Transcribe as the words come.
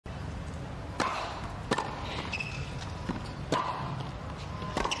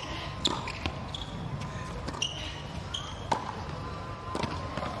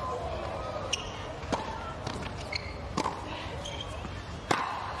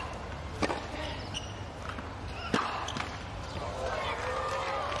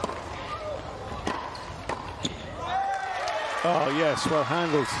Oh yes, well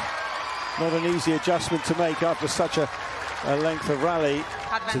handled. Not an easy adjustment to make after such a length of rally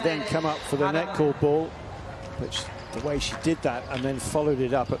to then come up for the net call ball. But the way she did that and then followed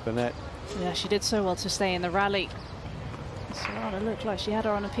it up at the net. Yeah, she did so well to stay in the rally. Sorana looked like she had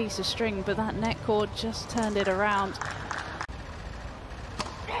her on a piece of string, but that net cord just turned it around.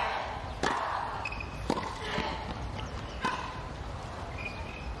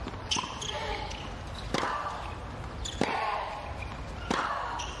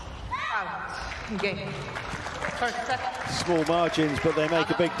 Game. First set. Small margins, but they make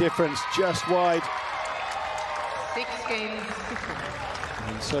a big difference. Just wide. 6 games.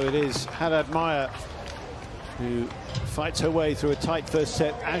 And so it is Haddad Maia who fights her way through a tight first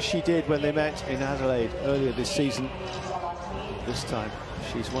set, as she did when they met in Adelaide earlier this season. This time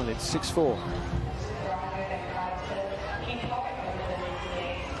she's won it 6-4.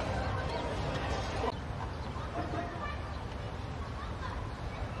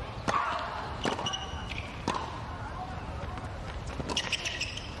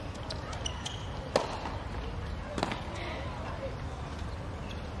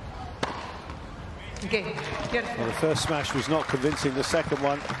 Well, the first smash was not convincing. The second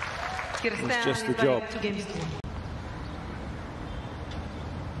one was just the job.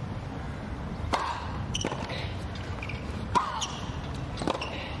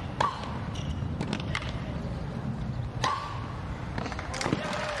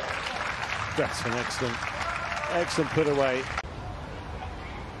 That's an excellent put away.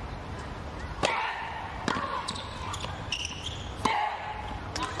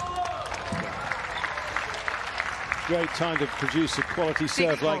 Great time to produce a quality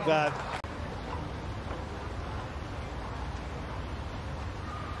serve like that.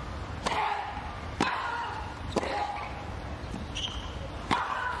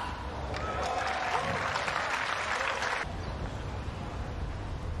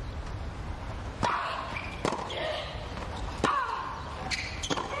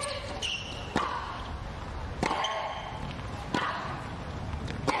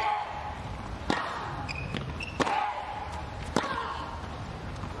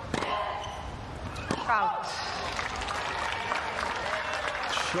 Out.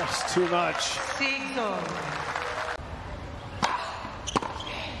 Just too much. 6-all.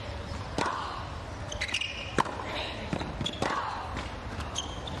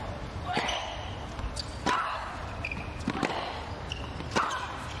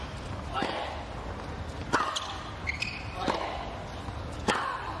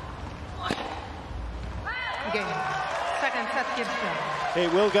 Game. Second set, Cirstea.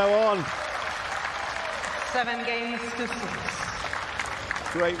 It will go on. 7 games to 6.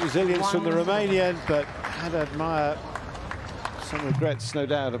 Great resilience from the Romanian, but Haddad Maia, some regrets no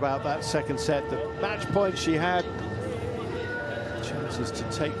doubt about that second set. The match point she had, chances to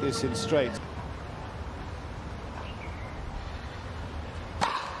take this in straight.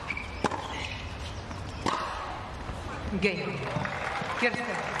 Game.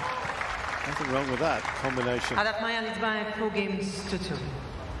 Cirstea. Nothing wrong with that combination. Haddad Maia leads by 4 games to 2.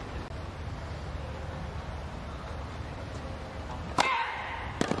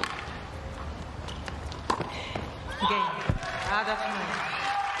 Game. Haddad Maia.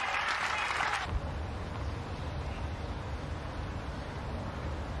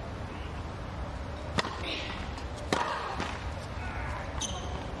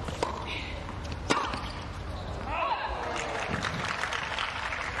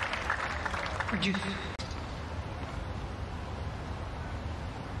 Juice.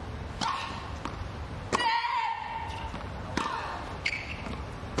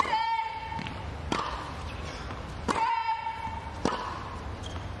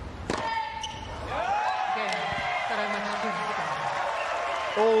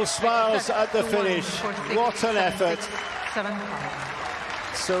 All smiles at the finish. What an effort. 7-5.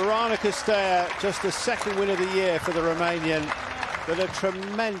 Sorana Cirstea, just the second win of the year for the Romanian, but a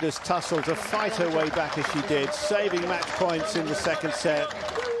tremendous tussle to fight her way back as she did, saving match points in the second set.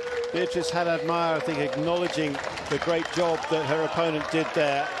 Beatriz Haddad Maia, I think, acknowledging the great job that her opponent did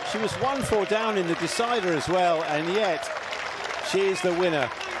there. She was 1-4 down in the decider as well, and yet she is the winner.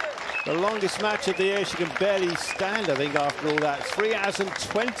 The longest match of the year. She can barely stand, I think, after all that. 3 hours and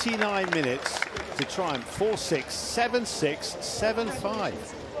 29 minutes to triumph. 4-6, 7-6, 7-5.